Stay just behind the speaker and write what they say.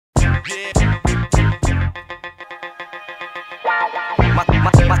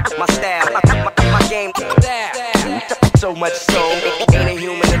My style, my game, so much so, ain't a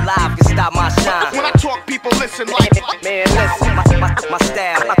human alive can stop my shine. When I talk, people listen like, man, listen, my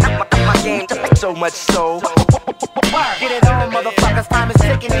style, my game, so much so. Get it on, motherfuckers, time is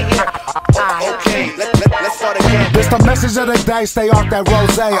ticking in here. okay, let's start again. This the message of the day, stay off that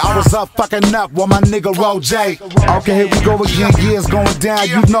rose. I was up fucking up with my nigga J. Okay, here we go again, years going down.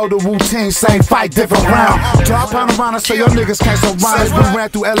 You know the routine, same fight, different round. Drop on around us so your niggas can't surround us. We ran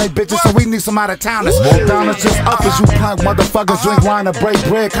through LA bitches, so we need some out of towners. Downers just uppers, you punk motherfuckers drink wine and break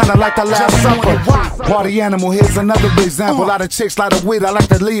bread, kinda like the Last Supper. Party animal, here's another big example. A lot of chicks like the weed, I like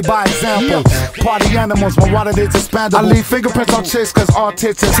to lead by example. Party animals, my water is expandable. I leave fingerprints on chicks cause all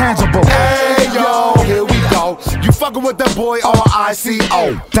tits are tangible. Hey yo, here we go. You fucking with that boy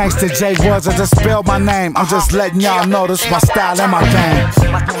R-I-C-O. Thanks to Jay Woods, I just spelled my name. I'm just letting y'all know this my style and my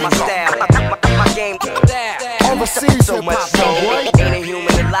game. My style, my game, Overseas so much so, ain't a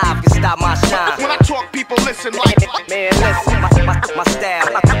human alive can stop my shine. When I talk, people listen like, man, listen, my style,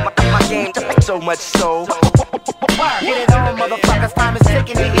 my game, so much so. Get it on, motherfuckers, time is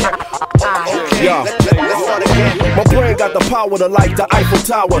ticking in here. okay, let's start again. My brain got the power to light the Eiffel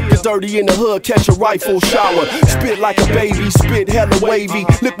Tower. Get dirty in the hood, catch a rifle shower. Spit like a baby, spit hella wavy.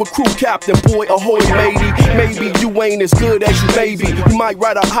 Liquid crew captain, boy, ahoy matey. Maybe you ain't as good as you may be. You might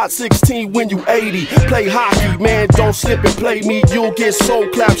ride a hot 16 when you 80. Play hockey, man, don't slip and play me. You'll get soul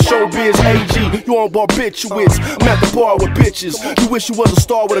clap, showbiz, AG. You on barbiturates, I'm at the bar with bitches. You wish you was a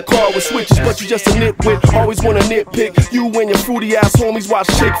star with a car with switches, but you just a nitwit, always wanna nitpick. You and your fruity ass homies watch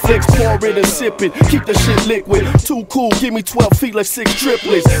chick flicks, pour it and sip it, keep the shit liquid. Too cool, give me 12 feet like 6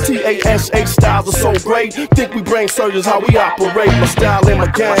 triplets. TASH styles are so great, think we brain surgeons how we operate. My style and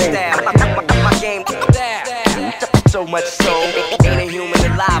my game. My game, so much so, ain't a human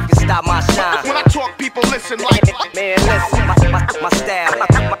alive can stop my shine. When I talk, people listen like, man, listen, my style,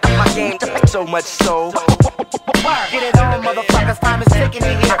 my game, so much so. Get it on, motherfuckers, time is ticking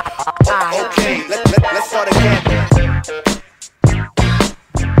in here. okay, let's start again.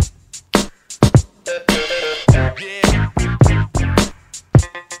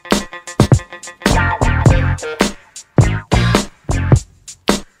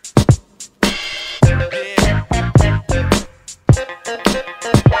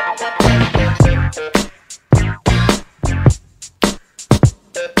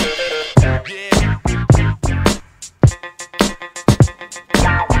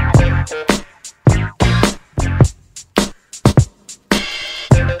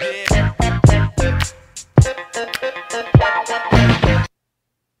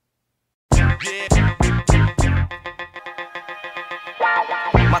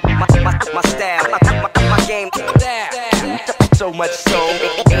 My style, my game, so much so,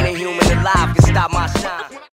 ain't a human